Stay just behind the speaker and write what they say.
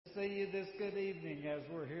See you this good evening as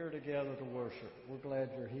we're here together to worship. We're glad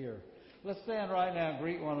you're here. Let's stand right now and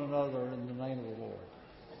greet one another in the name of the Lord.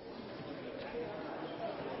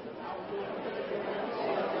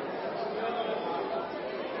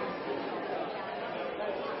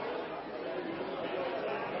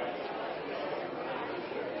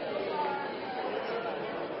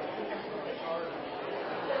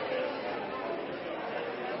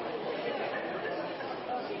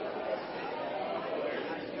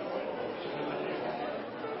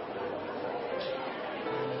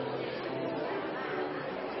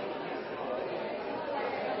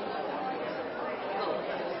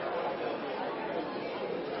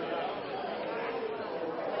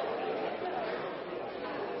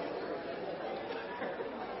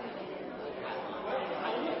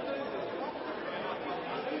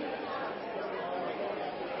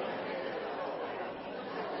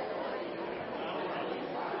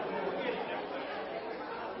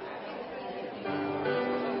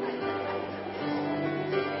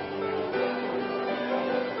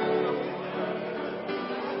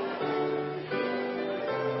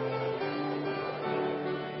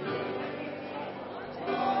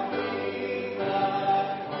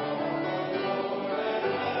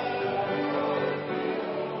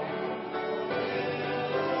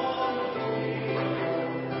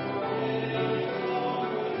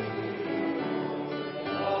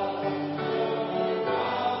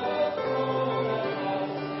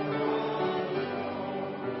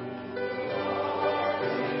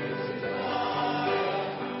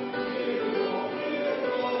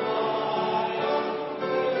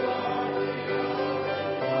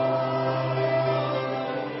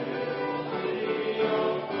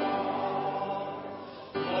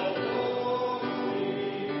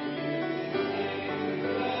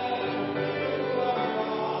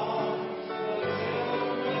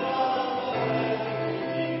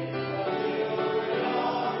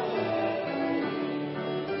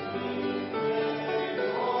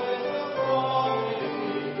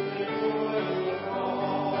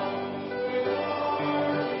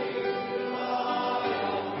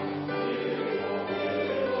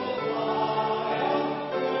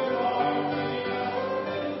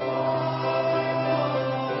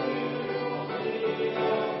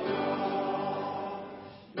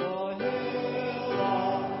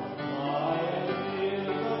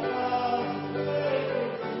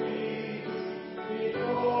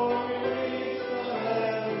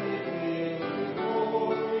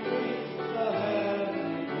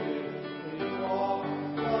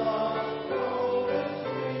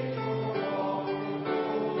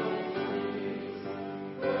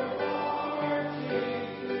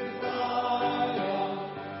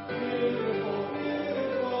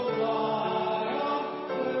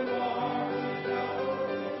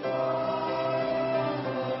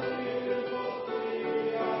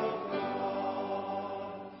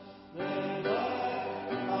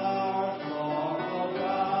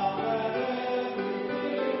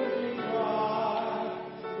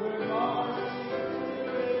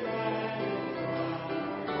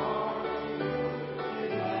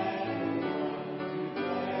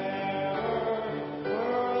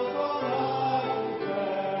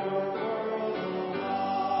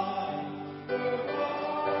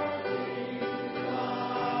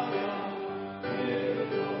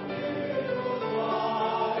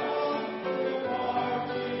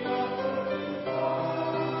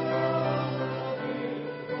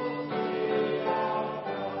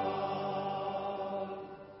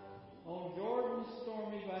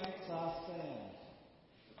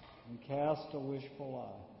 Cast a wishful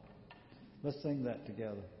eye. Let's sing that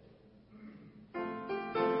together.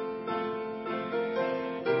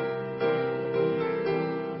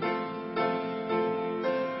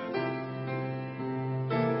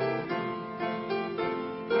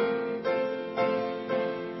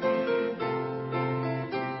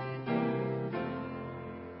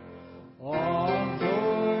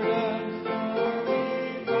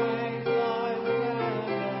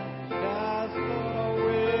 Cast a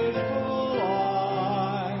wishful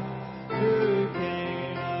eye to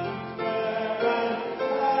Canaan.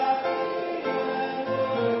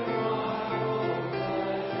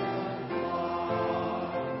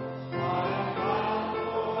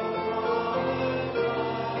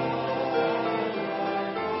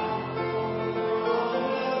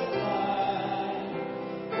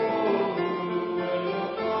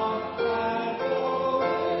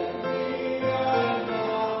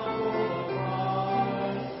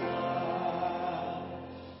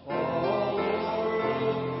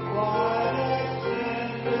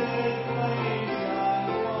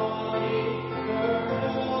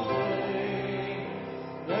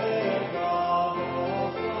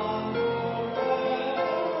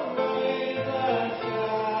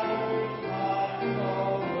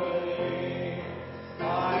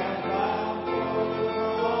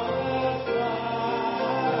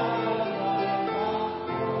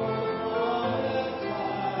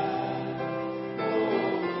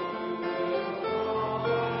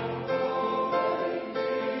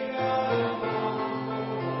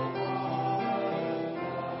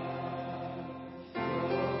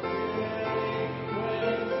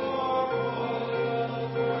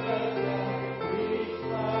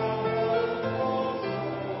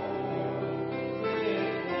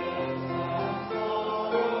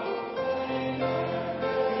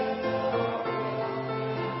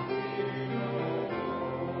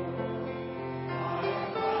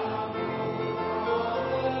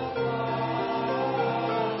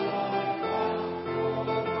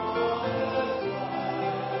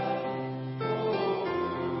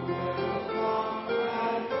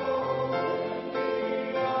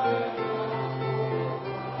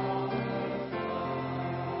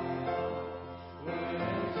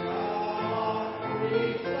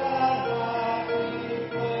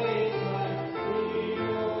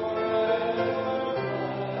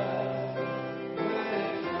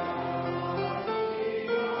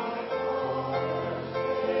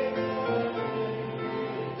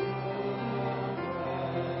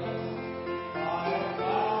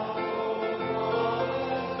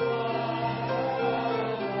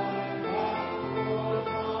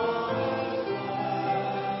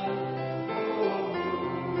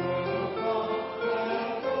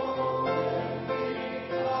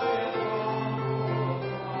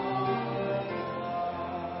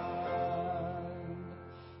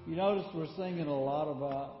 notice we're singing a lot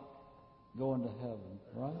about going to heaven,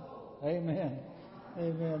 right? Amen.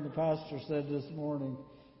 Amen. The pastor said this morning,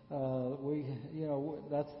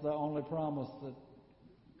 that's the only promise that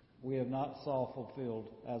we have not saw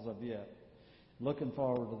fulfilled as of yet. Looking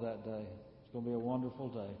forward to that day. It's going to be a wonderful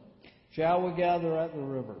day. Shall we gather at the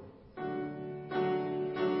river?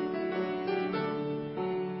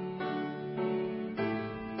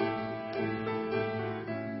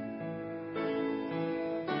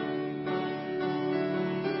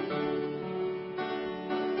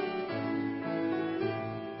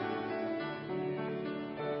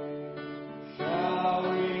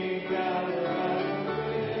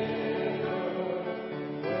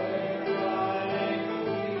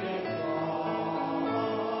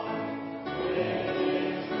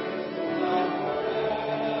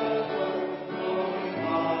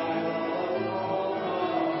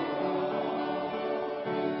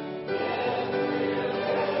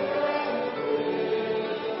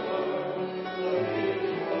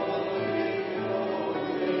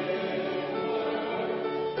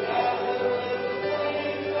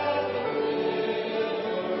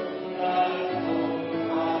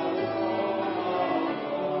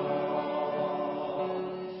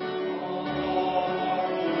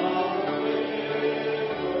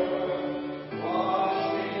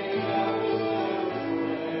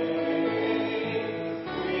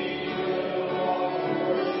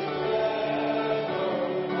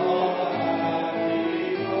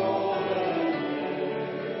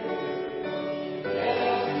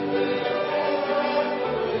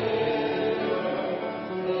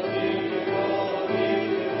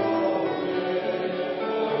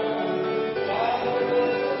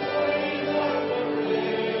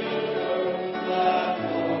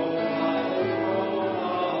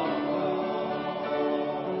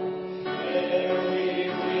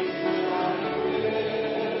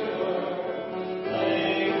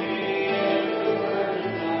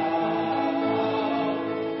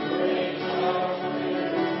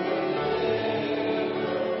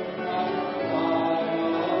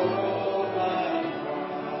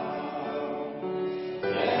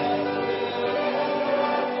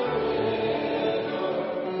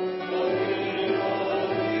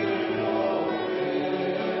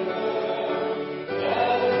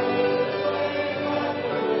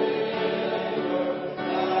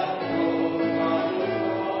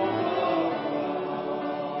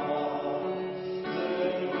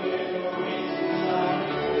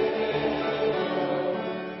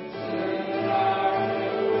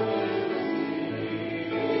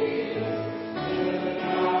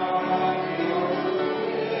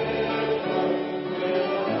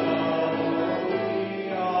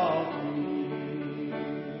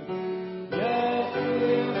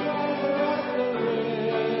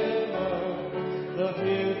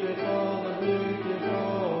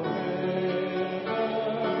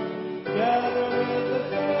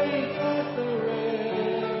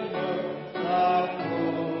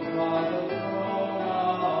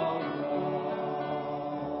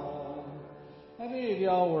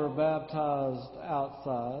 Baptized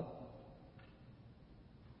outside.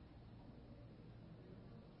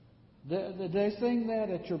 Did they sing that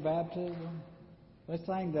at your baptism? They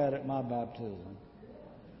sang that at my baptism.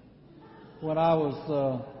 When I was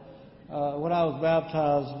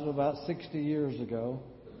baptized about 60 years ago,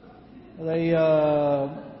 they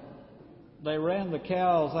ran the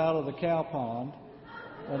cows out of the cow pond,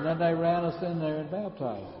 and then they ran us in there and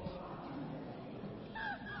baptized us.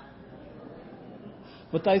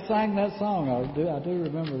 But they sang that song. I do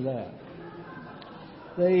remember that.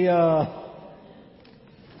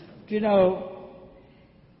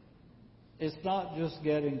 It's not just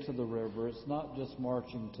getting to the river. It's not just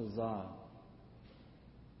marching to Zion.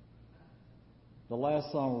 The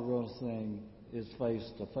last song we're going to sing is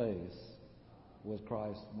Face to Face with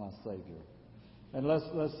Christ my Savior. And let's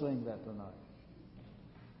sing that tonight.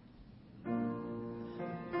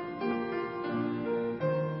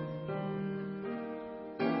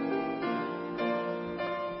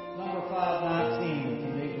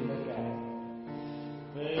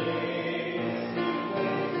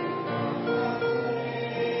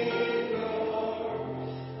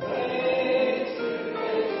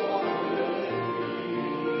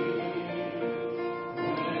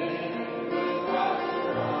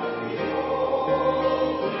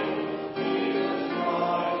 Be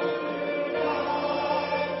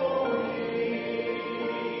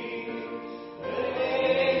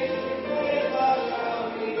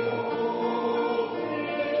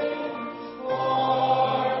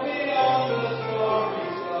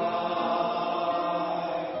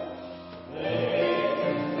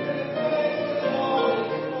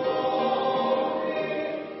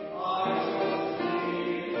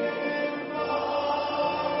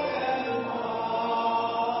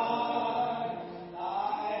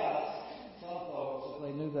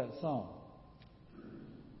that song?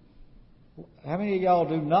 How many of y'all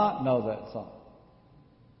do not know that song?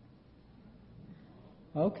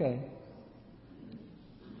 Okay.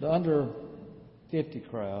 The under 50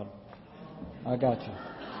 crowd. I got you.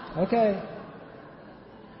 Okay.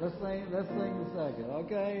 Let's sing the second.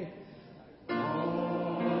 Okay.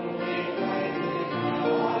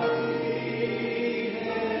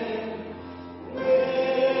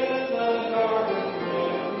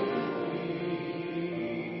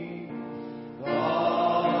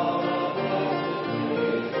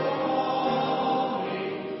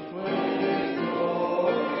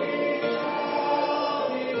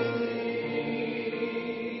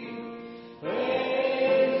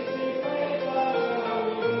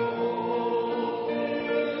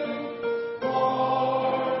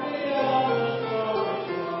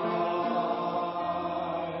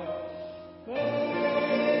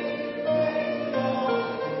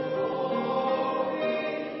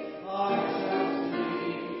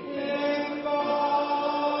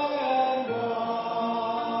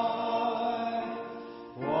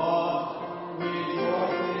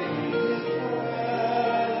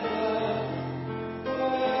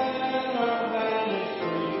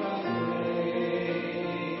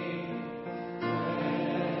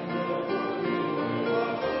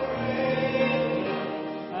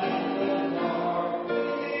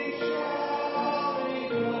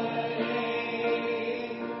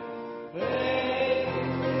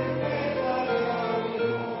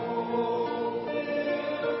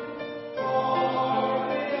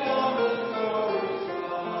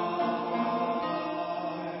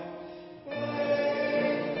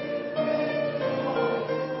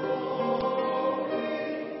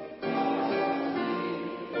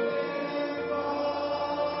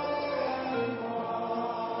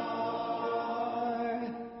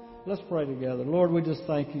 Let's pray together. Lord, we just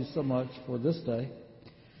thank you so much for this day.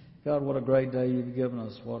 God, what a great day you've given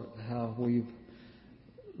us. How we've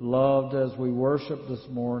loved as we worshiped this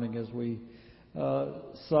morning, as we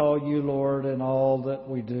saw you, Lord, in all that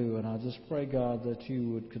we do. And I just pray, God, that you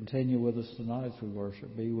would continue with us tonight as we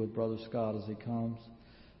worship. Be with Brother Scott as he comes.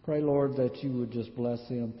 Pray, Lord, that you would just bless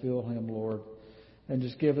him, fill him, Lord, and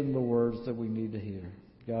just give him the words that we need to hear.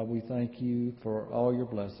 God, we thank you for all your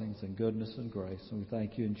blessings and goodness and grace. And we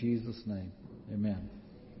thank you in Jesus' name. Amen.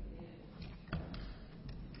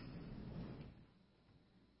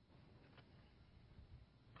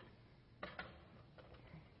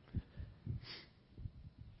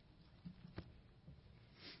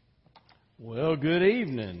 Well, good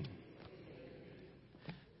evening.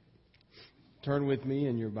 Turn with me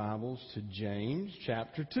in your Bibles to James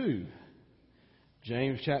chapter 2.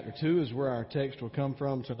 James chapter 2 is where our text will come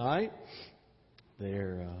from tonight.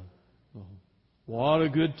 There's a lot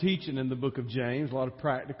of good teaching in the book of James, a lot of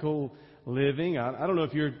practical living. I don't know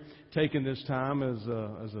if you're taking this time as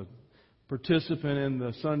a participant in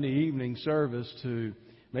the Sunday evening service to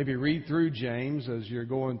maybe read through James as you're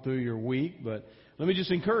going through your week, but let me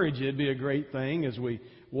just encourage you. It'd be a great thing as we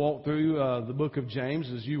walk through the book of James,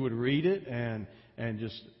 as you would read it and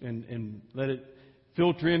let it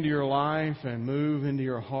filter into your life and move into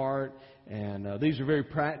your heart. And these are very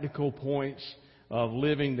practical points of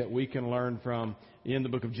living that we can learn from in the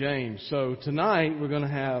book of James. So tonight we're going to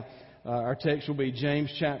have, our text will be James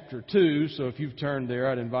chapter 2. So if you've turned there,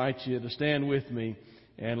 I'd invite you to stand with me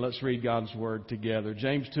and let's read God's Word together.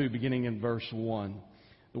 James 2, beginning in verse 1.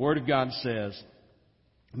 The Word of God says,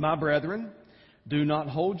 "My brethren, do not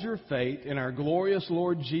hold your faith in our glorious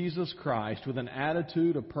Lord Jesus Christ with an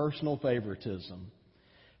attitude of personal favoritism.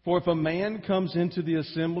 For if a man comes into the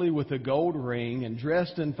assembly with a gold ring and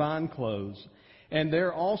dressed in fine clothes, and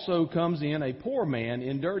there also comes in a poor man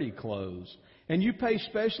in dirty clothes, and you pay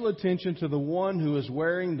special attention to the one who is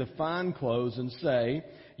wearing the fine clothes and say,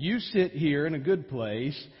 'You sit here in a good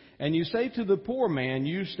place,' and you say to the poor man,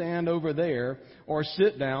 'You stand over there,' or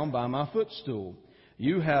 'Sit down by my footstool,'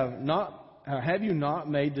 have you not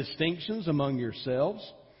made distinctions among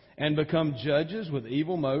yourselves and become judges with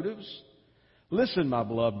evil motives? Listen, my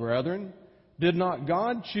beloved brethren, did not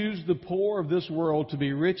God choose the poor of this world to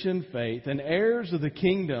be rich in faith and heirs of the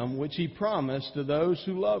kingdom which He promised to those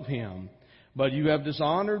who love Him? But you have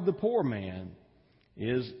dishonored the poor man.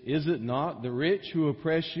 Is it not the rich who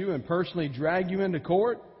oppress you and personally drag you into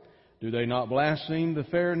court? Do they not blaspheme the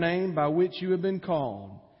fair name by which you have been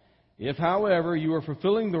called? If, however, you are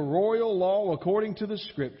fulfilling the royal law according to the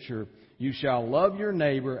Scripture, you shall love your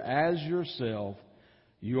neighbor as yourself,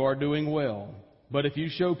 you are doing well. But if you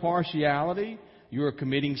show partiality, you are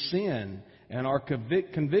committing sin and are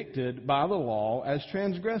convicted by the law as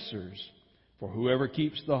transgressors. For whoever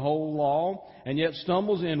keeps the whole law and yet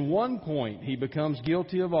stumbles in one point, he becomes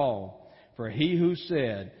guilty of all. For he who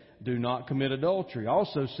said, 'Do not commit adultery,'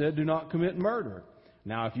 also said, 'Do not commit murder.'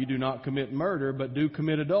 Now if you do not commit murder, but do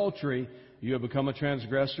commit adultery, you have become a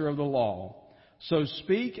transgressor of the law. So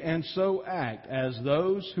speak and so act as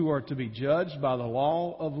those who are to be judged by the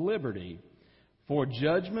law of liberty. For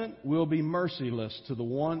judgment will be merciless to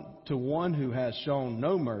one who has shown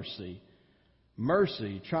no mercy.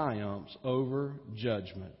 Mercy triumphs over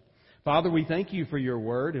judgment." Father, we thank you for your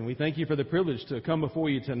word, and we thank you for the privilege to come before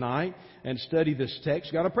you tonight and study this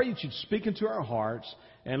text. God, I pray that you'd speak into our hearts,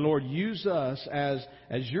 and Lord, use us as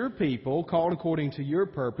your people, called according to your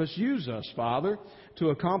purpose. Use us, Father, to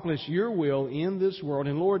accomplish your will in this world.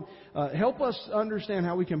 And Lord, help us understand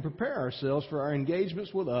how we can prepare ourselves for our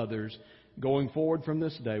engagements with others going forward from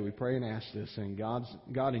this day. We pray and ask this in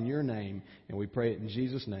God in your name, and we pray it in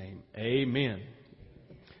Jesus' name. Amen.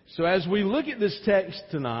 So as we look at this text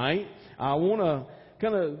tonight, I want to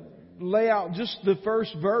kind of lay out just the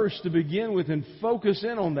first verse to begin with and focus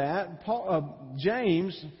in on that.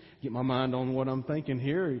 James, get my mind on what I'm thinking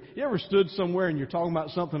here. You ever stood somewhere and you're talking about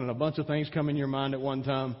something and a bunch of things come in your mind at one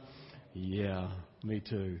time? Yeah, me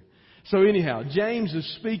too. So anyhow, James is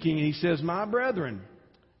speaking and he says, "My brethren."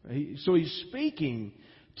 So he's speaking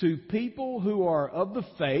to people who are of the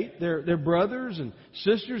faith. They're brothers and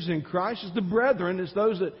sisters in Christ. It's the brethren. It's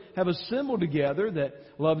those that have assembled together that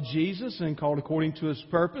love Jesus and called according to His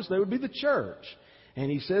purpose. They would be the church. And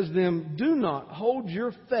he says to them, "Do not hold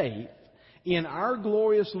your faith in our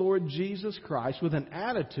glorious Lord Jesus Christ with an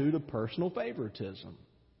attitude of personal favoritism."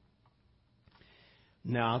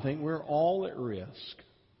 Now, I think we're all at risk.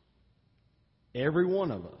 Every one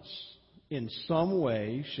of us, in some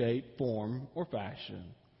way, shape, form, or fashion,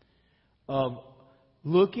 of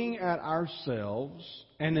looking at ourselves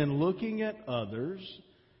and then looking at others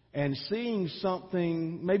and seeing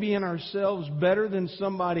something maybe in ourselves better than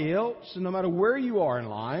somebody else, no matter where you are in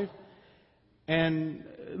life, and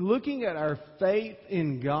looking at our faith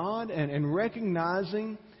in God and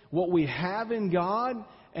recognizing what we have in God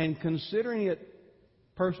and considering it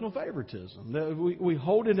personal favoritism. That we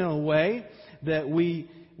hold it in a way that we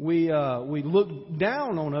look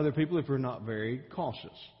down on other people if we're not very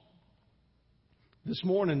cautious. This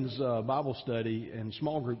morning's Bible study and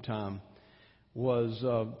small group time was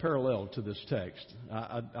parallel to this text.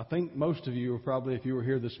 I think most of you were probably, if you were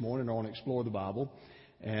here this morning, are on Explore the Bible,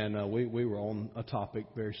 and we were on a topic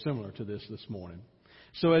very similar to this morning.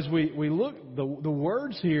 So as we look, the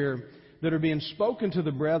words here that are being spoken to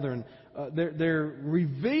the brethren, they're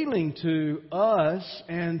revealing to us,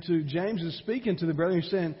 and to James is speaking to the brethren,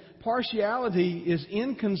 he's saying partiality is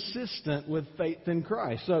inconsistent with faith in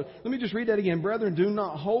Christ. So let me just read that again. "Brethren, do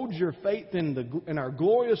not hold your faith in our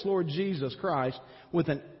glorious Lord Jesus Christ with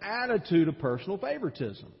an attitude of personal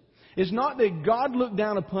favoritism." It's not that God looked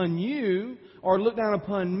down upon you or looked down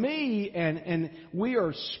upon me and we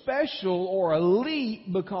are special or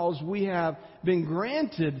elite because we have been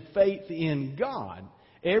granted faith in God.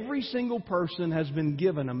 Every single person has been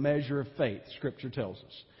given a measure of faith, Scripture tells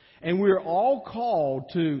us. And we're all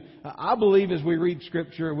called to, I believe as we read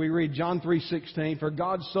Scripture, we read John 3:16, "For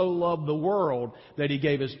God so loved the world that He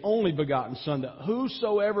gave His only begotten Son, that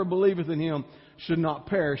whosoever believeth in Him should not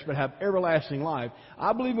perish but have everlasting life."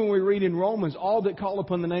 I believe when we read in Romans, "All that call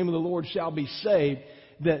upon the name of the Lord shall be saved,"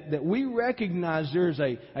 that we recognize there's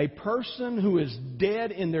a person who is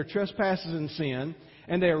dead in their trespasses and sin,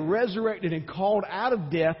 and they are resurrected and called out of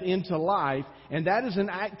death into life. And that is an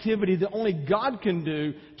activity that only God can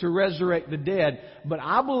do to resurrect the dead. But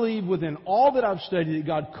I believe within all that I've studied that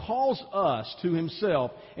God calls us to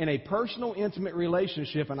Himself in a personal, intimate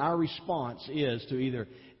relationship. And our response is to either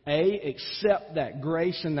A, accept that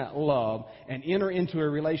grace and that love and enter into a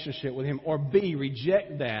relationship with Him, or B,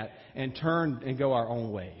 reject that and turn and go our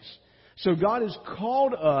own ways. So God has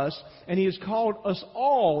called us, and He has called us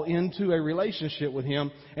all into a relationship with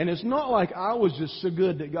Him. And it's not like I was just so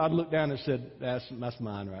good that God looked down and said, that's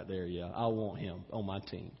mine right there, yeah, I want him on my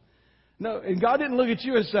team. No, and God didn't look at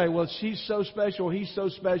you and say, well, she's so special, he's so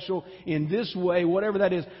special in this way, whatever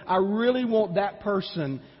that is. I really want that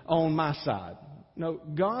person on my side. No,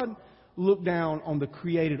 God looked down on the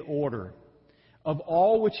created order of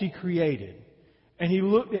all which He created. And He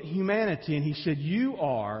looked at humanity and He said, "You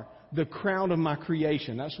are the crown of my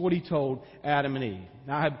creation." That's what He told Adam and Eve.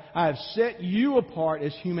 Now, I have set you apart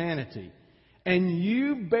as humanity. And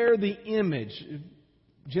you bear the image.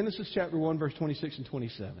 Genesis chapter 1, verse 26 and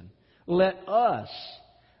 27. "Let us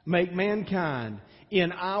make mankind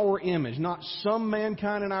in our image." Not some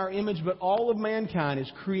mankind in our image, but all of mankind is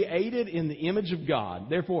created in the image of God.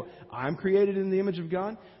 Therefore, I'm created in the image of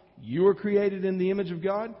God. You were created in the image of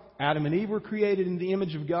God. Adam and Eve were created in the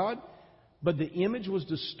image of God. But the image was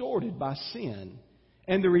distorted by sin.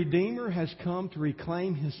 And the Redeemer has come to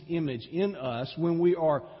reclaim His image in us when we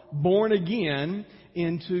are born again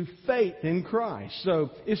into faith in Christ. So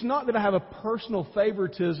it's not that I have a personal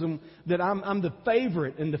favoritism, that I'm the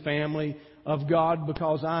favorite in the family of God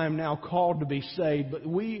because I am now called to be saved. But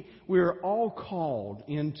we are all called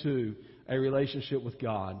into a relationship with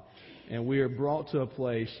God. And we are brought to a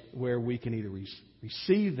place where we can either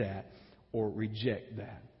receive that or reject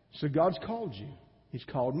that. So God's called you. He's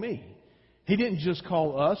called me. He didn't just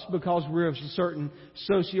call us because we're of a certain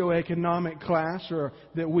socioeconomic class or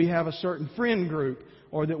that we have a certain friend group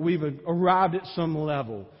or that we've arrived at some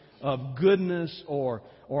level of goodness or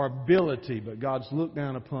ability. But God's looked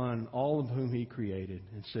down upon all of whom He created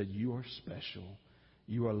and said, you are special,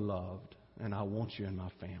 you are loved, and I want you in my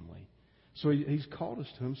family. So He's called us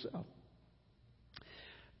to Himself.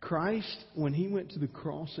 Christ, when He went to the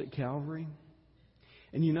cross at Calvary,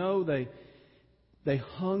 and you know, they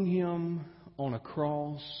hung Him on a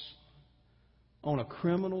cross, on a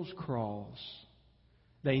criminal's cross.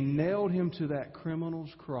 They nailed Him to that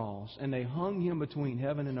criminal's cross, and they hung Him between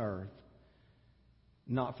heaven and earth,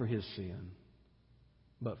 not for His sin,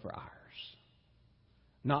 but for ours.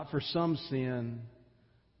 Not for some sin,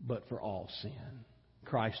 but for all sin.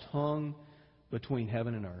 Christ hung between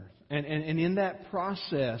heaven and earth. And in that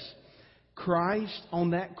process, Christ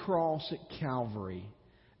on that cross at Calvary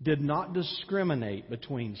did not discriminate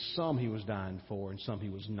between some He was dying for and some He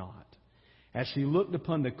was not. As He looked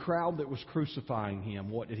upon the crowd that was crucifying Him,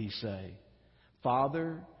 what did He say?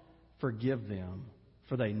 Father, forgive them,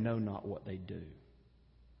 for they know not what they do.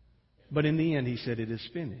 But in the end, He said, it is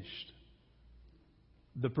finished.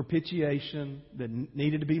 The propitiation that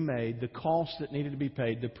needed to be made, the cost that needed to be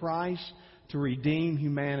paid, the price to redeem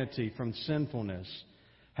humanity from sinfulness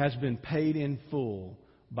has been paid in full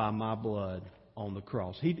by my blood on the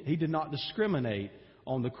cross. He did not discriminate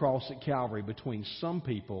on the cross at Calvary between some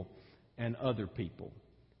people and other people.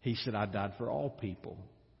 He said, I died for all people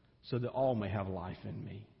so that all may have life in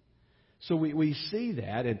me. So we see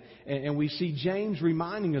that, and we see James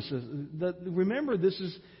reminding us that, remember, this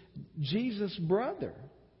is Jesus' brother.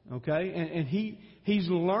 Okay? And he's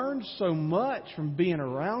learned so much from being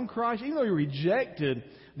around Christ. Even though he rejected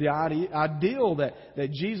the ideal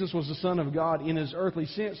that Jesus was the Son of God in His earthly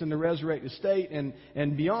sense in the resurrected state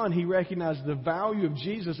and beyond, he recognized the value of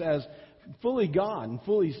Jesus as fully God and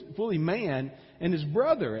fully man, and his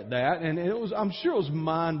brother at that. And I'm sure it was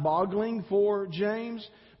mind-boggling for James.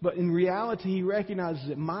 But in reality, he recognizes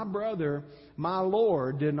that my brother, my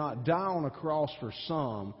Lord, did not die on a cross for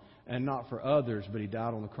some and not for others, but He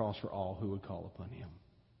died on the cross for all who would call upon Him.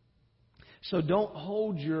 So don't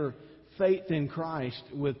hold your faith in Christ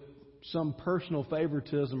with some personal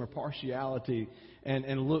favoritism or partiality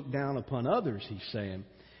and look down upon others, he's saying.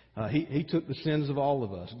 He took the sins of all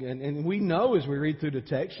of us. And we know as we read through the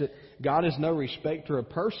text that God is no respecter of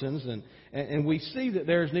persons. And we see that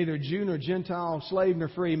there is neither Jew nor Gentile, slave nor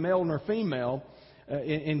free, male nor female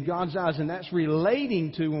in God's eyes. And that's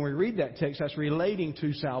relating to, when we read that text, that's relating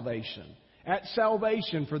to salvation. At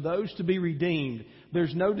salvation, for those to be redeemed,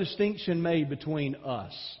 there's no distinction made between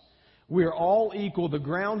us. We're all equal. The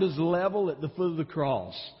ground is level at the foot of the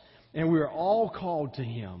cross. And we're all called to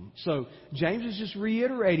Him. So James is just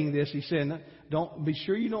reiterating this. He said, "Don't be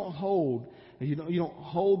sure you don't hold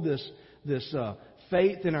this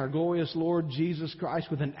faith in our glorious Lord Jesus Christ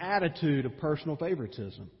with an attitude of personal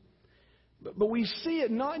favoritism." But we see it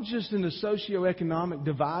not just in the socioeconomic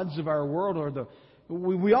divides of our world,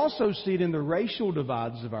 we also see it in the racial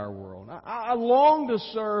divides of our world. I long to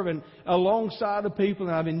serve alongside of people,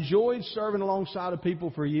 and I've enjoyed serving alongside of people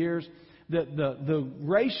for years. That the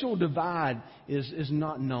racial divide is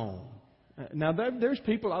not known. Now, there's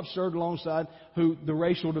people I've served alongside who the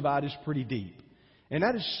racial divide is pretty deep. And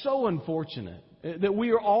that is so unfortunate. That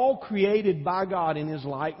we are all created by God in His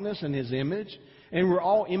likeness and His image. And we're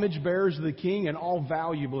all image bearers of the King and all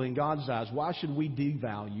valuable in God's eyes. Why should we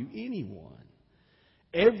devalue anyone?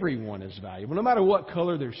 Everyone is valuable. No matter what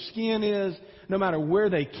color their skin is, no matter where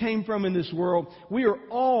they came from in this world, we are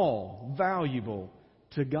all valuable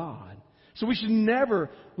to God. So we should never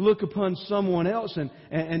look upon someone else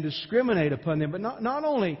and discriminate upon them. But not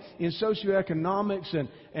only in socioeconomics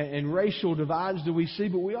and racial divides do we see,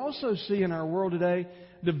 but we also see in our world today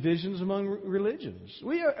divisions among religions.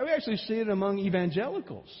 We actually see it among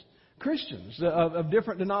evangelicals, Christians of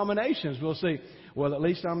different denominations. We'll see, well, at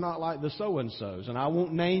least I'm not like the so-and-sos. And I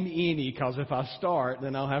won't name any, because if I start,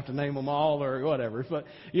 then I'll have to name them all or whatever. But,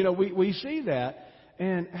 we see that.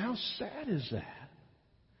 And how sad is that?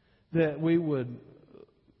 That we would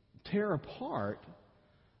tear apart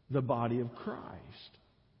the body of Christ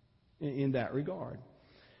in that regard.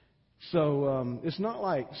 So it's not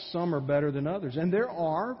like some are better than others. And there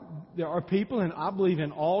are people, and I believe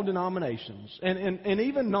in all denominations, and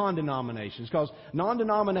even non-denominations, because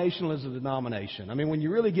non-denominational is a denomination. I mean, when you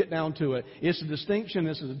really get down to it, it's a distinction,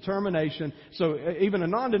 it's a determination. So even a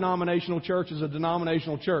non-denominational church is a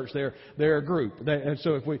denominational church. They're a group. And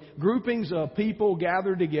so if groupings of people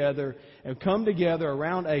gather together and come together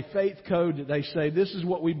around a faith code that they say, this is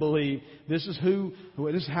what we believe, this is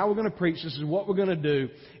how we're going to preach, this is what we're going to do.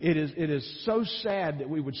 It is so sad that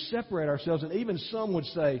we would separate ourselves, and even some would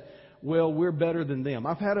say, well, we're better than them.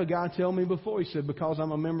 I've had a guy tell me before, he said, because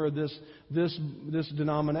I'm a member of this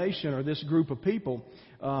denomination or this group of people,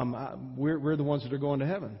 we're the ones that are going to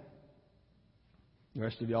heaven. The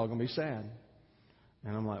rest of y'all are going to be sad.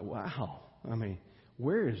 And I'm like, wow. I mean,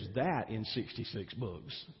 where is that in 66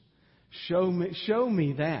 books? Show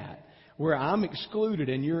me that, where I'm excluded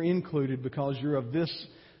and you're included because you're of this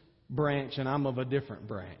branch and I'm of a different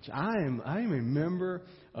branch. I am a member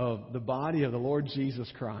of the body of the Lord Jesus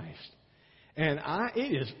Christ. And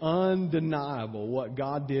it is undeniable what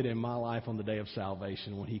God did in my life on the day of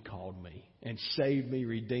salvation when He called me and saved me,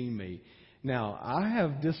 redeemed me. Now, I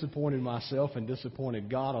have disappointed myself and disappointed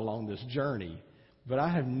God along this journey, but I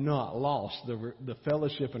have not lost the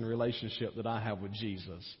fellowship and relationship that I have with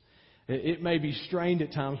Jesus. It may be strained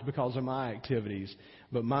at times because of my activities,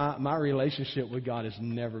 but my relationship with God has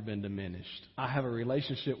never been diminished. I have a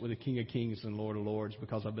relationship with the King of Kings and Lord of Lords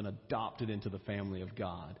because I've been adopted into the family of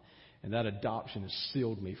God. And that adoption has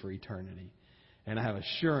sealed me for eternity. And I have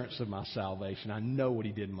assurance of my salvation. I know what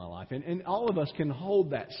He did in my life. And all of us can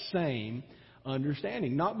hold that same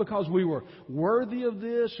understanding. Not because we were worthy of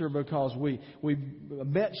this or because we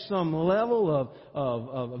met some level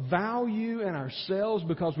of value in ourselves,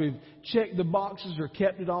 because we've checked the boxes or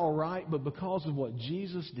kept it all right, but because of what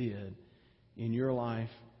Jesus did in your life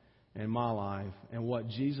and my life, and what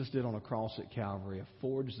Jesus did on a cross at Calvary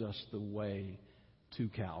affords us the way to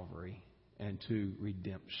Calvary and to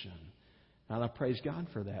redemption. And I praise God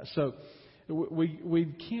for that. So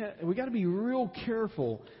we got to be real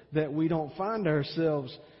careful that we don't find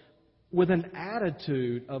ourselves with an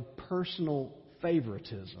attitude of personal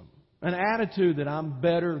favoritism, an attitude that I'm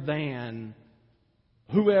better than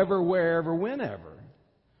whoever, wherever, whenever,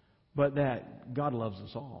 but that God loves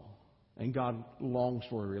us all and God longs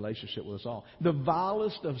for a relationship with us all. The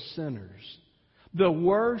vilest of sinners, the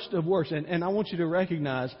worst of worst. And I want you to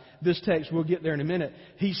recognize this text. We'll get there in a minute.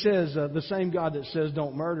 He says, the same God that says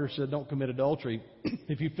don't murder said don't commit adultery.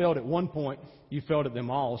 If you failed at one point, you failed at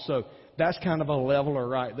them all. So that's kind of a leveler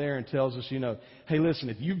right there, and tells us, hey, listen,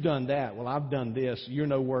 if you've done that, well, I've done this. You're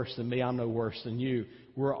no worse than me. I'm no worse than you.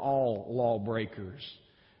 We're all lawbreakers.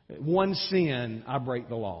 One sin, I break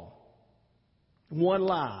the law. One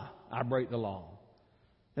lie, I break the law.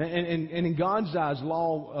 And in God's eyes, a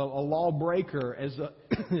lawbreaker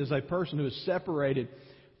is a person who is separated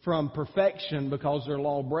from perfection because they're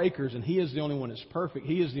lawbreakers, and He is the only one that's perfect.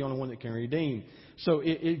 He is the only one that can redeem. So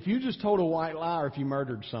if you just told a white lie or if you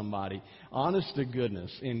murdered somebody, honest to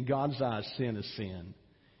goodness, in God's eyes, sin is sin.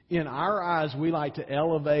 In our eyes, we like to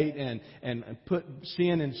elevate and put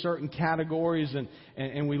sin in certain categories,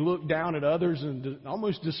 and we look down at others and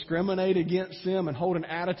almost discriminate against them and hold an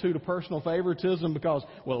attitude of personal favoritism because,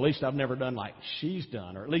 well, at least I've never done like she's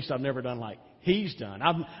done, or at least I've never done like he's done.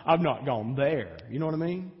 I've not gone there. You know what I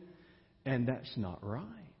mean? And that's not right.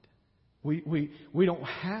 We don't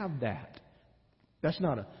have that. That's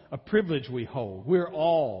not a privilege we hold. We're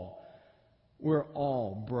all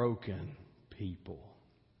broken people.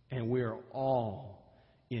 And we're all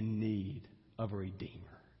in need of a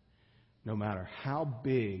Redeemer. No matter how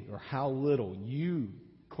big or how little you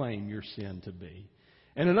claim your sin to be.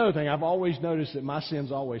 And another thing, I've always noticed that my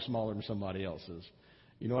sin's always smaller than somebody else's.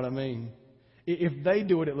 You know what I mean? If they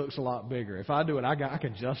do it, it looks a lot bigger. If I do it, I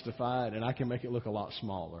can justify it and I can make it look a lot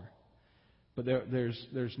smaller. But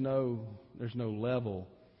there's no level.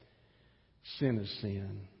 Sin is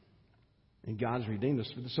sin. And God's redeemed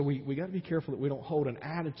us. So we got to be careful that we don't hold an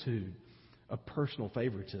attitude of personal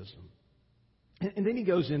favoritism. And then he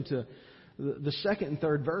goes into the second and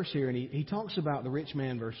third verse here, and he talks about the rich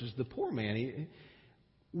man versus the poor man.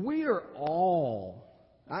 We are all,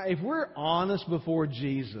 if we're honest before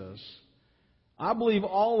Jesus, I believe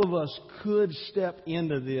all of us could step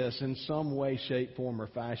into this in some way, shape, form, or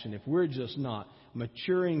fashion if we're just not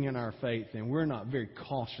maturing in our faith and we're not very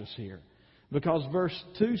cautious here. Because verse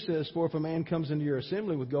 2 says, for if a man comes into your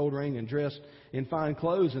assembly with gold ring and dressed in fine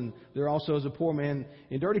clothes, and there also is a poor man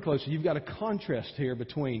in dirty clothes. So you've got a contrast here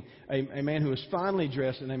between a man who is finely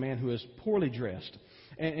dressed and a man who is poorly dressed.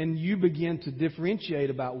 and you begin to differentiate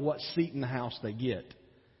about what seat in the house they get.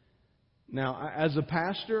 Now, as a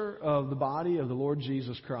pastor of the body of the Lord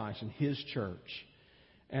Jesus Christ and His church,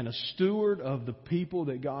 and a steward of the people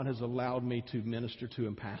that God has allowed me to minister to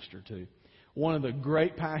and pastor to, one of the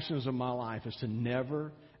great passions of my life is to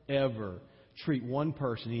never, ever treat one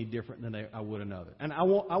person any different than I would another. And I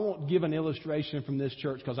won't give an illustration from this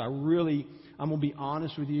church because I'm going to be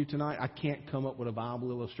honest with you tonight. I can't come up with a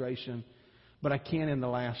Bible illustration, but I can in the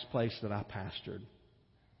last place that I pastored.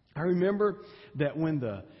 I remember that when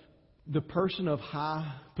the person of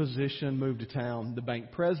high position moved to town, the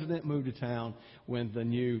bank president moved to town, when the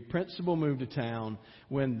new principal moved to town,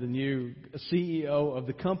 when the new CEO of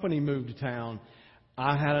the company moved to town,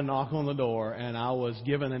 I had a knock on the door, and I was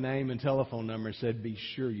given a name and telephone number and said, be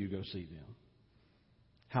sure you go see them.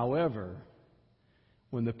 However,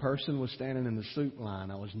 when the person was standing in the soup line,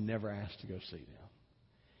 I was never asked to go see them.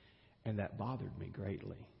 And that bothered me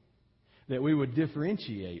greatly. That we would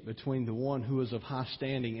differentiate between the one who is of high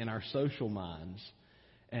standing in our social minds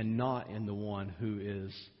and not in the one who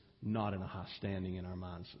is not in a high standing in our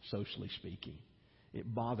minds, socially speaking.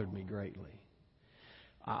 It bothered me greatly.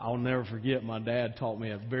 I'll never forget, my dad taught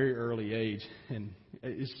me at a very early age, and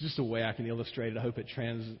it's just a way I can illustrate it. I hope it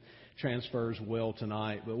transfers well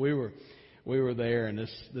tonight. But we were there, and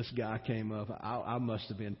this guy came up. I must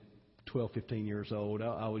have been 12, 15 years old.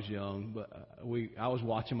 I was young, but I was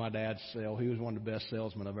watching my dad sell. He was one of the best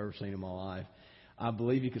salesmen I've ever seen in my life. I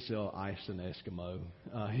believe he could sell ice to an Eskimo.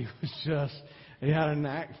 He had a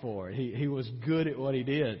knack for it. He was good at what he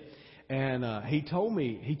did. And he told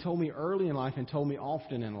me early in life and told me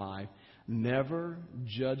often in life, never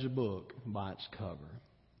judge a book by its cover.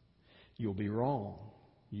 You'll be wrong.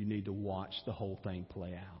 You need to watch the whole thing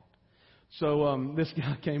play out. So this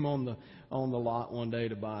guy came on the lot one day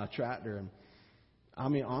to buy a tractor, and I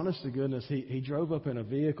mean, honest to goodness, he drove up in a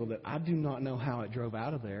vehicle that I do not know how it drove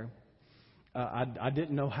out of there. I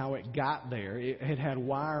didn't know how it got there. It had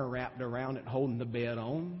wire wrapped around it holding the bed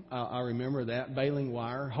on. I remember that, baling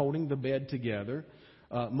wire holding the bed together,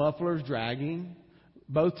 mufflers dragging,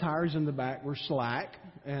 both tires in the back were slack,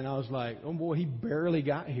 and I was like, oh boy, he barely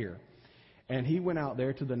got here. And he went out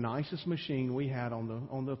there to the nicest machine we had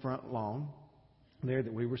on the front lawn there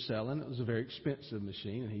that we were selling. It was a very expensive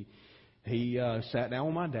machine. And he sat down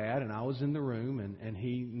with my dad, and I was in the room, and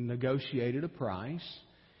he negotiated a price.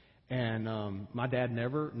 And my dad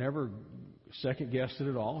never second-guessed it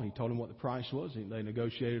at all. He told him what the price was. They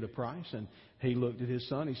negotiated a price, and he looked at his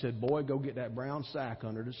son. He said, boy, go get that brown sack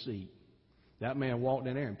under the seat. That man walked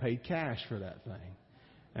in there and paid cash for that thing.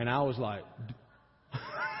 And I was like...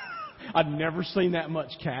 I'd never seen that much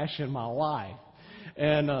cash in my life.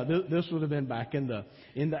 And this would have been back in the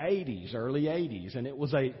 80s, early 80s. And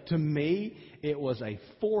to me, it was a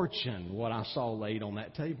fortune what I saw laid on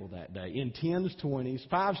that table that day. In 10s, 20s,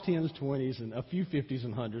 5s, 10s, 20s, and a few 50s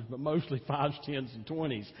and 100s, but mostly 5s, 10s, and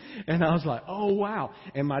 20s. And I was like, oh, wow.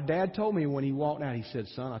 And my dad told me when he walked out, he said,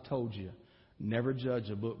 son, I told you, never judge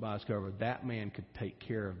a book by its cover. That man could take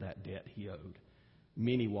care of that debt he owed.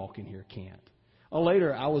 Many walk in here can't.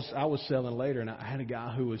 Later, I was selling later, and I had a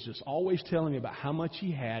guy who was just always telling me about how much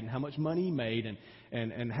he had and how much money he made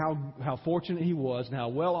and how fortunate he was and how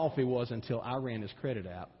well off he was until I ran his credit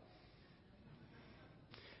app.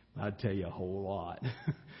 I'd tell you a whole lot.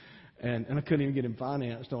 and I couldn't even get him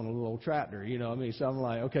financed on a little old tractor, you know what I mean? So I'm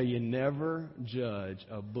like, okay, you never judge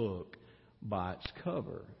a book by its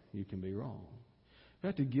cover. You can be wrong. You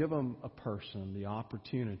have to give them a person the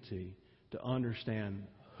opportunity to understand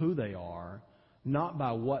who they are, not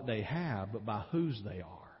by what they have, but by whose they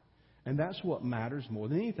are. And that's what matters more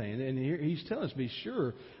than anything. And here he's telling us, be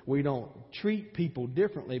sure we don't treat people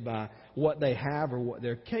differently by what they have or what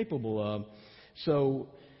they're capable of. So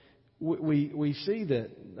we see that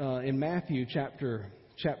in Matthew chapter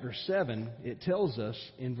 7, it tells us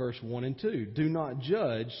in verse 1 and 2, do not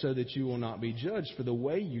judge so that you will not be judged. For the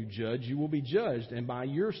way you judge, you will be judged. And by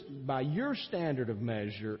your standard of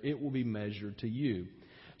measure, it will be measured to you.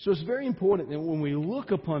 So it's very important that when we look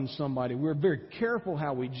upon somebody, we're very careful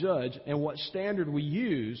how we judge and what standard we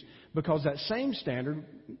use, because that same standard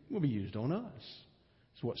will be used on us.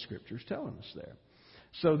 That's what Scripture is telling us there.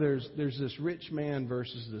 So there's this rich man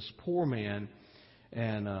versus this poor man,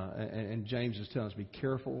 and James is telling us, be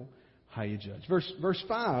careful how you judge. Verse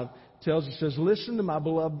 5 tells us, says, listen, my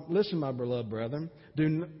beloved brethren,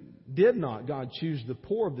 did not God choose the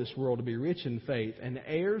poor of this world to be rich in faith and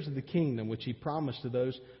heirs of the kingdom which He promised to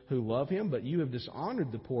those who love Him? But you have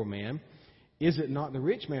dishonored the poor man. Is it not the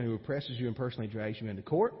rich man who oppresses you and personally drags you into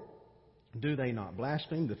court? Do they not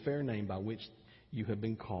blaspheme the fair name by which you have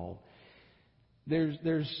been called?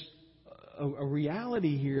 There's a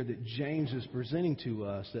reality here that James is presenting to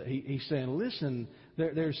us. That he's saying, listen,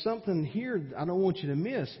 there's something here I don't want you to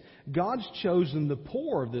miss. God's chosen the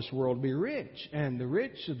poor of this world to be rich, and the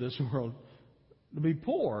rich of this world to be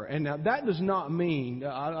poor. And now that does not mean,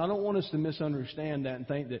 I don't want us to misunderstand that and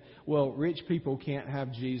think that, well, rich people can't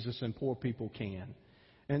have Jesus and poor people can.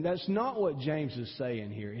 And that's not what James is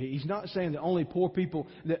saying here. He's not saying that only poor people,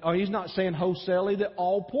 or he's not saying wholesalely that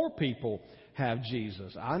all poor people have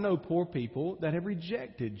Jesus. I know poor people that have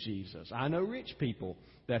rejected Jesus. I know rich people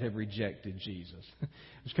that have rejected Jesus.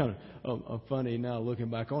 It's kind of funny now looking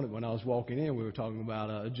back on it. When I was walking in, we were talking about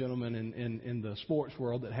a gentleman in the sports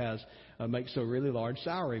world that makes a really large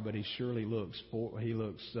salary, but he surely looks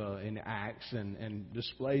and acts and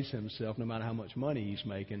displays himself, no matter how much money he's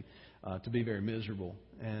making, to be very miserable.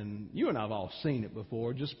 And you and I have all seen it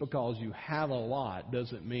before. Just because you have a lot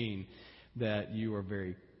doesn't mean that you are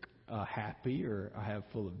very happy or have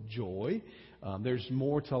full of joy. There's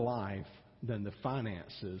more to life than the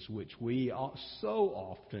finances, which we so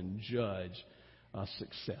often judge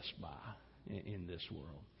success by in this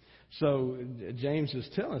world. So James is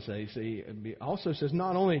telling us that. He also says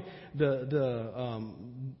not only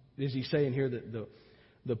is he saying here that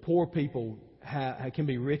the poor people can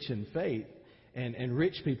be rich in faith, and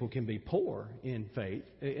rich people can be poor in faith,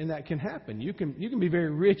 and that can happen. You can be very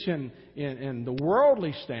rich in the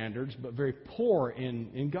worldly standards, but very poor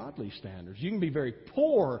in godly standards. You can be very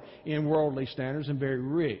poor in worldly standards and very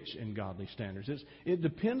rich in godly standards. It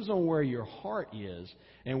depends on where your heart is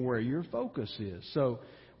and where your focus is. So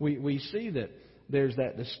we see that there's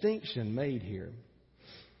that distinction made here.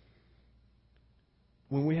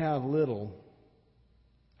 When we have little,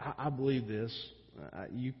 I believe this.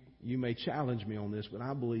 You may challenge me on this, but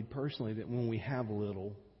I believe personally that when we have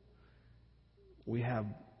little, we have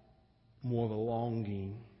more of a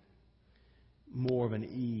longing, more of an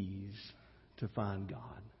ease to find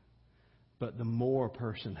God. But the more a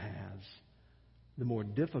person has, the more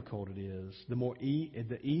difficult it is,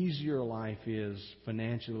 the easier life is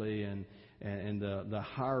financially, and the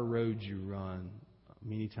higher road you run,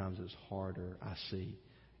 many times it's harder, I see,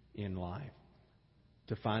 in life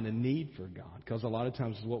to find a need for God. Because a lot of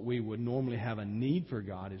times what we would normally have a need for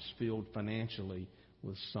God is filled financially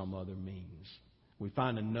with some other means. We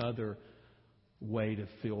find another way to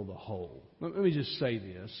fill the hole. Let me just say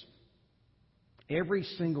this. Every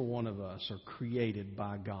single one of us are created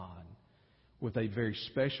by God with a very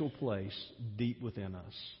special place deep within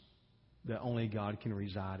us that only God can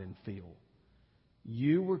reside and fill.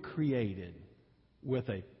 You were created with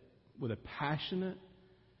a passionate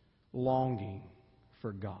longing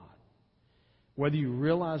for God. Whether you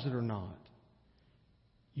realize it or not,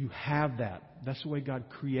 you have that. That's the way God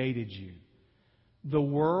created you. The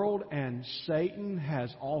world and Satan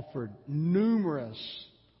has offered numerous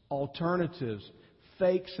alternatives,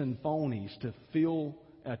 fakes and phonies, to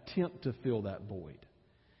attempt to fill that void.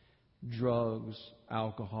 Drugs,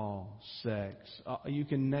 alcohol, sex. You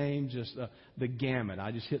can name just the gamut.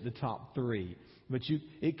 I just hit the top three. But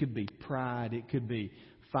it could be pride. It could be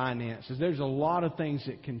finances. There's a lot of things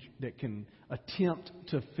that can attempt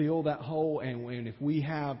to fill that hole, and if we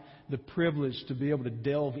have the privilege to be able to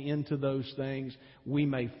delve into those things, we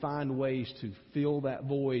may find ways to fill that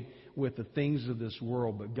void with the things of this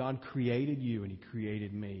world. But God created you and He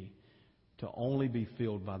created me to only be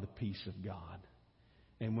filled by the peace of God.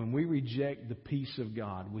 And when we reject the peace of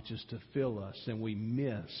God, which is to fill us, and we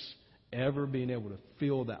miss ever being able to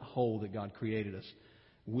fill that hole that God created us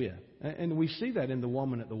with. And we see that in the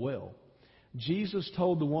woman at the well. Jesus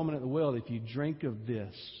told the woman at the well, if you drink of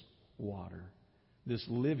this water, this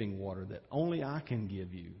living water that only I can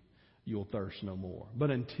give you, you'll thirst no more.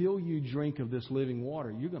 But until you drink of this living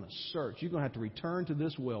water, you're going to search. You're going to have to return to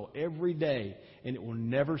this well every day, and it will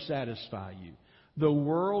never satisfy you. The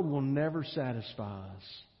world will never satisfy us,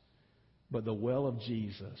 but the well of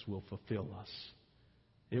Jesus will fulfill us.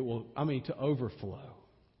 It will, to overflow.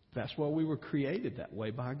 That's why we were created that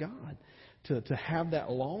way by God, to have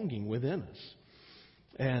that longing within us.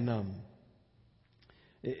 And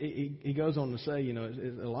he goes on to say,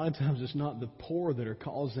 a lot of times it's not the poor that are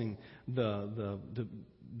causing the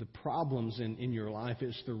problems in your life.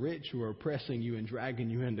 It's the rich who are oppressing you and dragging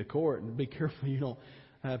you into court. And be careful you don't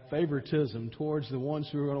have favoritism towards the ones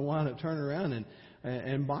who are going to wind up turning around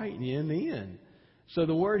and biting you in the end. So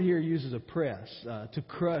the word here uses oppress, to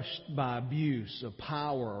crush by abuse of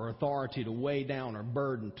power or authority, to weigh down or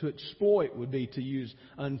burden. To exploit would be to use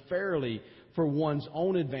unfairly for one's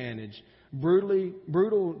own advantage,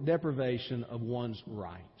 brutal deprivation of one's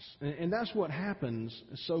rights. And that's what happens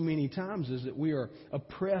so many times, is that we are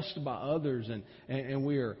oppressed by others and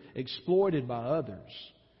we are exploited by others.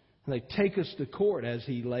 And they take us to court, as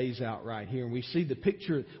he lays out right here. And we see the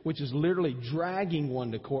picture, which is literally dragging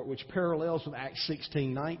one to court, which parallels with Acts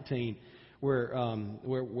 16:19,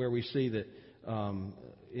 where we see that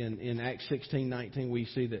in Acts 16:19 we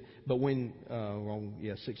see that. But when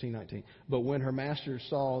 16:19. But when her masters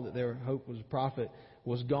saw that their hope was a prophet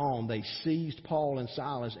was gone, they seized Paul and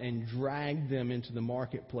Silas and dragged them into the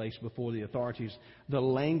marketplace before the authorities. The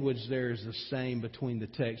language there is the same between the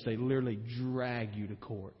texts. They literally drag you to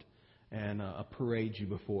court and parade you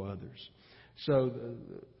before others. So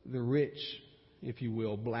the rich, if you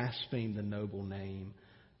will, blaspheme the noble name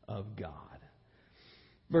of God.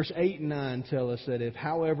 Verse 8 and 9 tell us that if,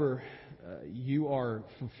 however, you are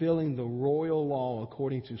fulfilling the royal law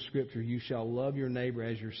according to Scripture, you shall love your neighbor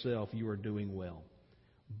as yourself, you are doing well.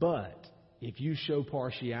 But if you show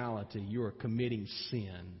partiality, you are committing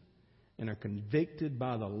sin and are convicted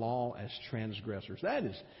by the law as transgressors. That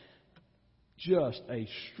is just a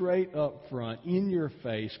straight up front, in your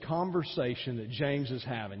face conversation that James is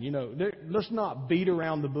having. You know, let's not beat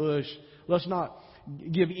around the bush. Let's not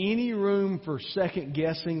give any room for second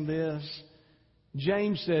guessing this.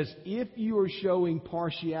 James says, if you are showing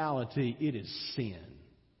partiality, it is sin.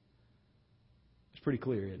 It's pretty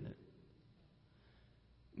clear, isn't it?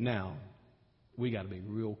 Now, we got to be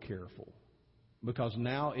real careful, because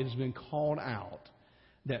now it has been called out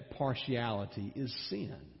that partiality is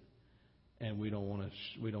sin, and we don't want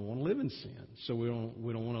to live in sin. So we don't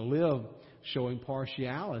want to live showing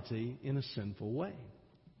partiality in a sinful way.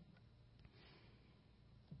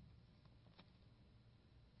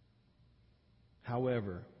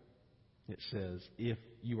 However, it says, if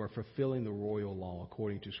you are fulfilling the royal law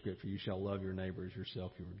according to Scripture, you shall love your neighbor as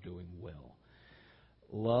yourself. You are doing well.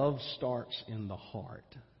 Love starts in the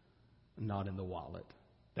heart, not in the wallet.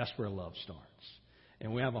 That's where love starts.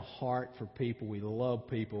 And we have a heart for people. We love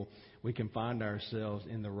people. We can find ourselves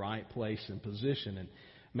in the right place and position. And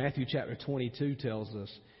Matthew chapter 22 tells us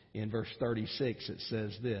in verse 36, it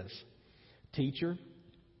says this, Teacher,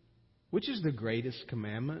 which is the greatest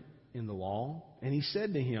commandment in the law? And he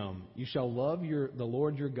said to him, You shall love the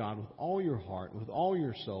Lord your God with all your heart, with all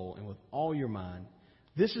your soul, and with all your mind.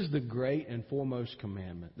 This is the great and foremost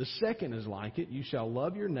commandment. The second is like it. You shall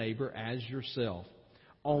love your neighbor as yourself.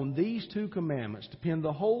 On these two commandments depend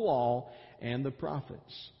the whole law and the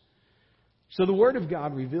prophets. So the Word of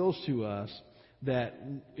God reveals to us that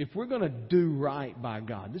if we're going to do right by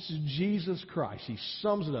God, this is Jesus Christ. He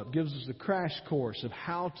sums it up, gives us the crash course of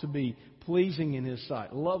how to be pleasing in His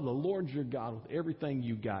sight. Love the Lord your God with everything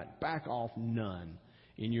you got. Back off none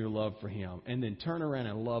in your love for Him. And then turn around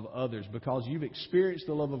and love others, because you've experienced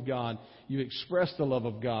the love of God. You've expressed the love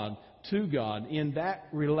of God to God. In that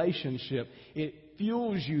relationship, it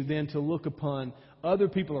fuels you then to look upon other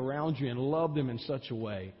people around you and love them in such a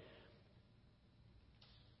way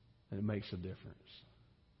that it makes a difference.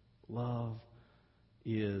 Love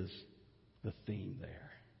is the theme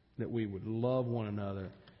there. That we would love one another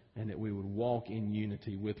and that we would walk in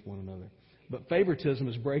unity with one another. But favoritism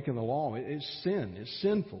is breaking the law. It's sin. It's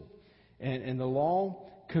sinful. And the law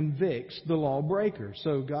convicts the lawbreaker.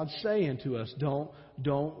 So God's saying to us, don't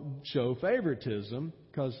show favoritism,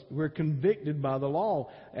 because we're convicted by the law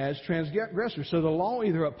as transgressors. So the law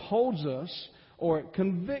either upholds us or it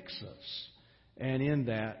convicts us. And in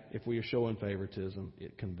that, if we are showing favoritism,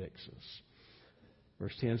 it convicts us.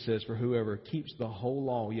 Verse 10 says, For whoever keeps the whole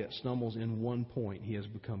law yet stumbles in one point, he has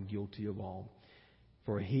become guilty of all.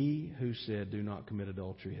 For he who said, Do not commit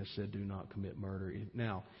adultery, has said, Do not commit murder.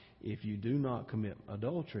 Now, if you do not commit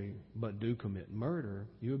adultery, but do commit murder,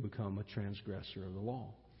 you have become a transgressor of the law.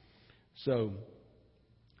 So,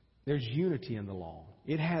 there's unity in the law.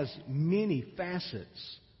 It has many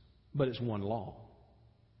facets, but it's one law.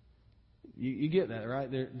 You get that, right?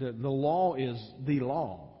 The law is the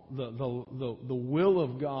law. The will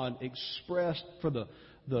of God expressed for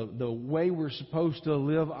the way we're supposed to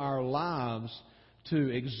live our lives to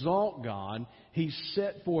exalt God. He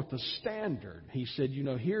set forth a standard. He said,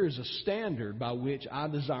 here is a standard by which I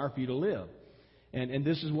desire for you to live. And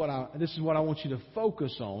this is what I want you to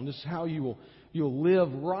focus on. This is how you'll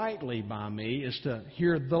live rightly by me, is to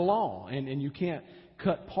hear the law. And you can't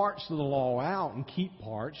cut parts of the law out and keep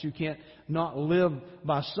parts. You can't not live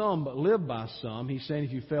by some, but live by some. He's saying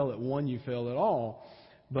if you fail at one, you fail at all.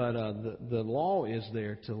 But the law is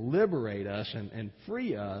there to liberate us and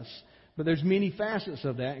free us. But there's many facets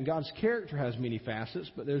of that, and God's character has many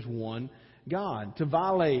facets, but there's one God. To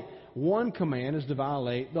violate one command is to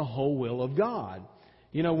violate the whole will of God.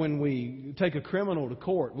 When we take a criminal to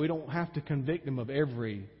court, we don't have to convict him of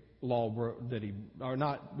every law that he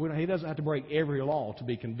doesn't have to break every law to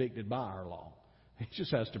be convicted by our law. He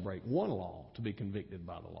just has to break one law to be convicted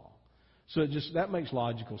by the law. So that makes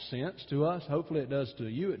logical sense to us. Hopefully it does to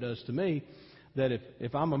you. It does to me. That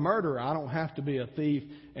if I'm a murderer, I don't have to be a thief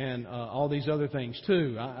and all these other things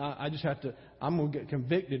too. I just have to, I'm going to get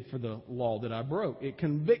convicted for the law that I broke. It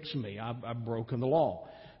convicts me. I've broken the law.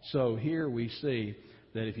 So here we see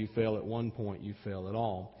that if you fail at one point, you fail at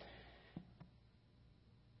all.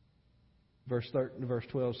 Verse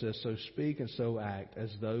 12 says, "So speak and so act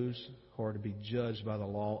as those who are to be judged by the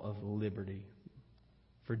law of liberty.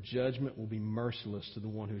 For judgment will be merciless to the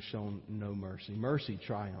one who's shown no mercy." Mercy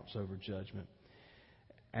triumphs over judgment.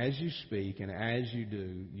 As you speak and as you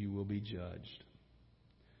do, you will be judged.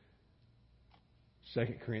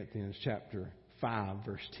 2 Corinthians chapter 5,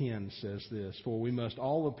 verse 10 says this, "For we must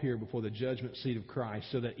all appear before the judgment seat of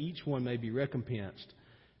Christ, so that each one may be recompensed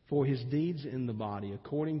for his deeds in the body,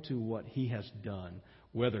 according to what he has done,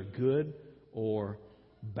 whether good or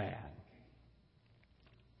bad."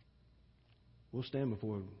 We'll stand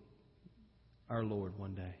before our Lord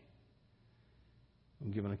one day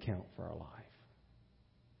and give an account for our life.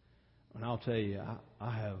 And I'll tell you,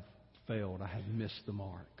 I have failed. I have missed the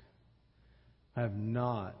mark. I have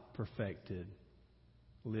not perfected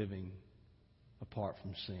living apart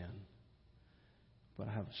from sin. But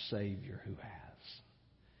I have a Savior who has.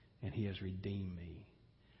 And He has redeemed me.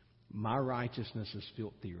 My righteousness is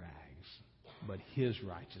filthy rags, but His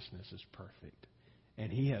righteousness is perfect.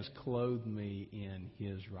 And He has clothed me in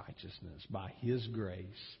His righteousness by His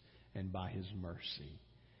grace and by His mercy.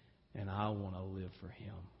 And I want to live for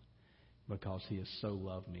Him because He has so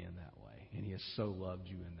loved me in that way. And He has so loved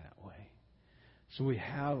you in that way. So we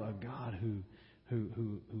have a God who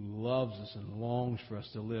loves us and longs for us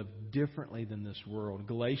to live differently than this world.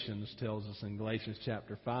 Galatians tells us in Galatians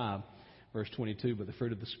chapter 5, verse 22, "But the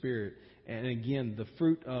fruit of the Spirit." And again, the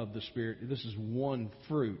fruit of the Spirit, this is one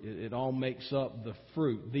fruit. It all makes up the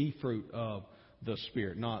fruit of the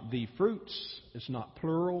Spirit. Not the fruits. It's not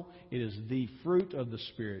plural. It is the fruit of the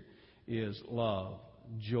Spirit is love,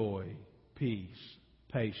 joy, peace,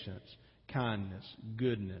 patience, kindness,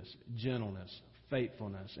 goodness, gentleness,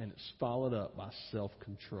 faithfulness, and it's followed up by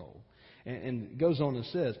self-control. And it goes on and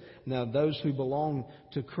says, "Now those who belong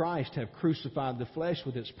to Christ have crucified the flesh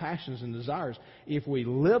with its passions and desires. If we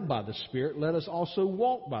live by the Spirit, let us also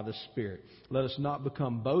walk by the Spirit. Let us not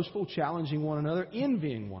become boastful, challenging one another,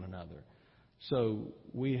 envying one another." So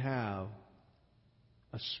we have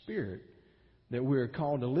a spirit that we're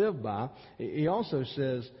called to live by. He also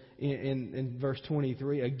says in verse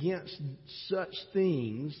 23, "Against such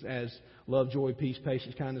things as love, joy, peace,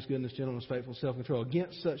 patience, kindness, goodness, gentleness, faithfulness, self-control,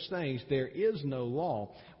 against such things there is no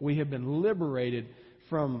law." We have been liberated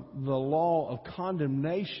from the law of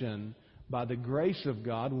condemnation by the grace of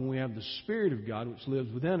God when we have the Spirit of God which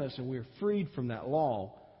lives within us, and we are freed from that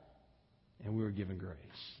law, and we are given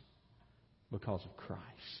grace because of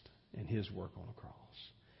Christ and His work on the cross.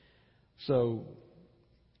 So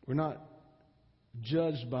we're not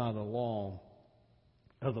judged by the law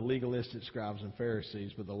of the legalistic scribes and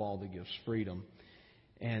Pharisees, but the law that gives freedom.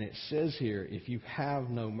 And it says here, if you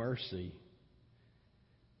have no mercy,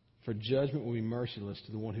 for judgment will be merciless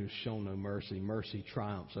to the one who has shown no mercy. Mercy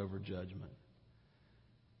triumphs over judgment.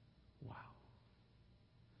 Wow.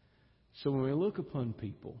 So when we look upon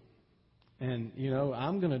people, and,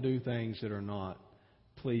 I'm going to do things that are not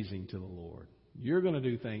pleasing to the Lord. You're going to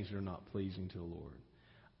do things that are not pleasing to the Lord.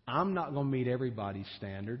 I'm not going to meet everybody's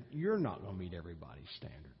standard. You're not going to meet everybody's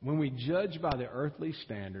standard. When we judge by the earthly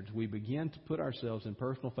standards, we begin to put ourselves in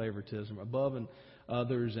personal favoritism above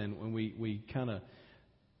others, and when we kind of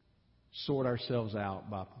sort ourselves out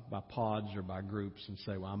by pods or by groups and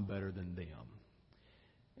say, well, I'm better than them.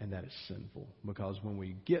 And that is sinful, because when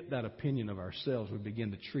we get that opinion of ourselves, we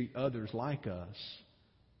begin to treat others like us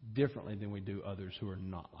differently than we do others who are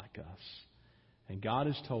not like us. And God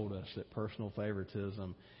has told us that personal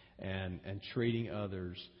favoritism and treating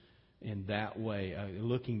others in that way,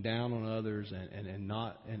 looking down on others and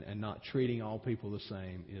not treating all people the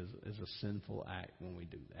same is a sinful act when we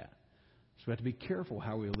do that. So we have to be careful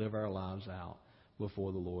how we live our lives out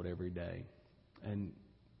before the Lord every day. And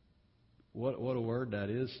what a word that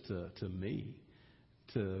is to me,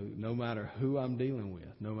 to no matter who I'm dealing with,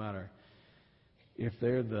 no matter if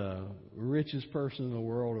they're the richest person in the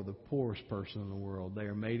world or the poorest person in the world, they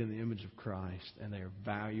are made in the image of Christ, and they are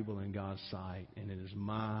valuable in God's sight. And it is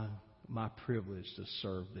my privilege to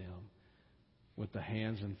serve them with the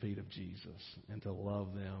hands and feet of Jesus, and to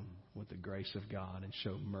love them with the grace of God and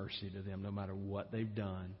show mercy to them. No matter what they've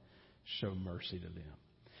done, show mercy to them.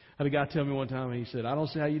 I had a guy tell me one time, he said, "I don't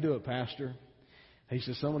see how you do it, Pastor." He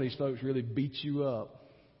said, "Some of these folks really beat you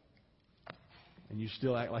up, and you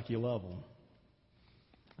still act like you love them."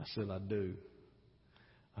 I said, I do.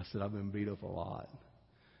 I said, I've been beat up a lot.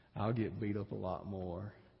 I'll get beat up a lot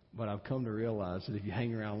more. But I've come to realize that if you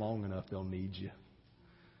hang around long enough, they'll need you.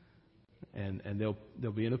 And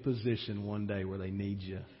they'll be in a position one day where they need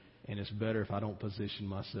you. And it's better if I don't position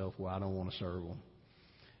myself where I don't want to serve them.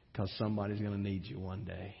 Because somebody's going to need you one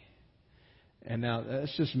day. And now,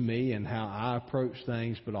 that's just me and how I approach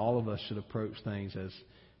things, but all of us should approach things as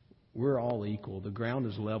we're all equal. The ground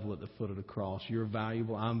is level at the foot of the cross. You're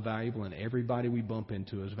valuable, I'm valuable, and everybody we bump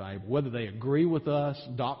into is valuable. Whether they agree with us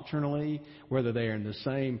doctrinally, whether they're in the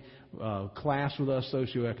same class with us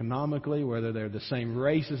socioeconomically, whether they're the same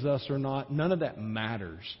race as us or not, none of that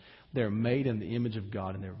matters. They're made in the image of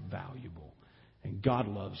God, and they're valuable. And God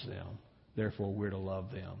loves them. Therefore, we're to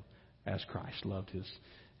love them as Christ loved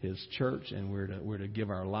His church, and we're to give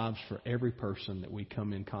our lives for every person that we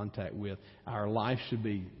come in contact with. Our life should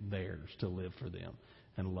be theirs to live for them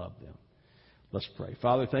and love them. Let's pray.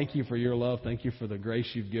 Father, thank you for your love. Thank you for the grace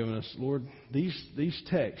you've given us. Lord, these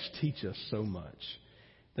texts teach us so much.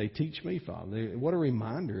 They teach me, Father. What a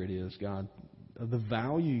reminder it is, God, of the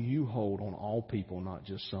value you hold on all people, not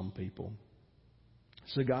just some people.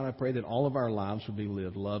 So, God, I pray that all of our lives would be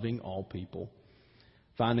lived loving all people,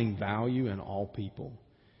 finding value in all people,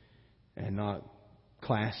 and not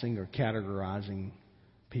classing or categorizing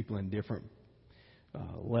people in different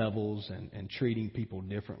levels and treating people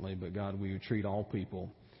differently. But God, we would treat all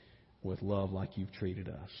people with love like you've treated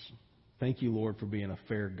us. Thank you, Lord, for being a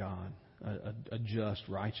fair God, a just,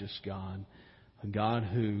 righteous God, a God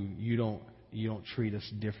who you don't treat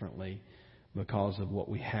us differently because of what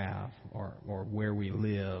we have or where we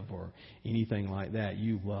live or anything like that.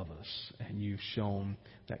 You love us, and you've shown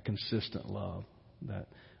that consistent love, that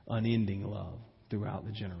unending love throughout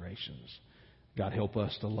the generations. God, help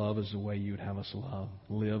us to love as the way you'd have us love,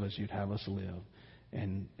 live as you'd have us live,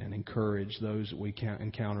 and encourage those that we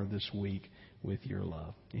encounter this week with your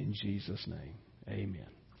love. In Jesus' name, amen.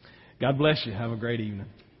 God bless you. Have a great evening.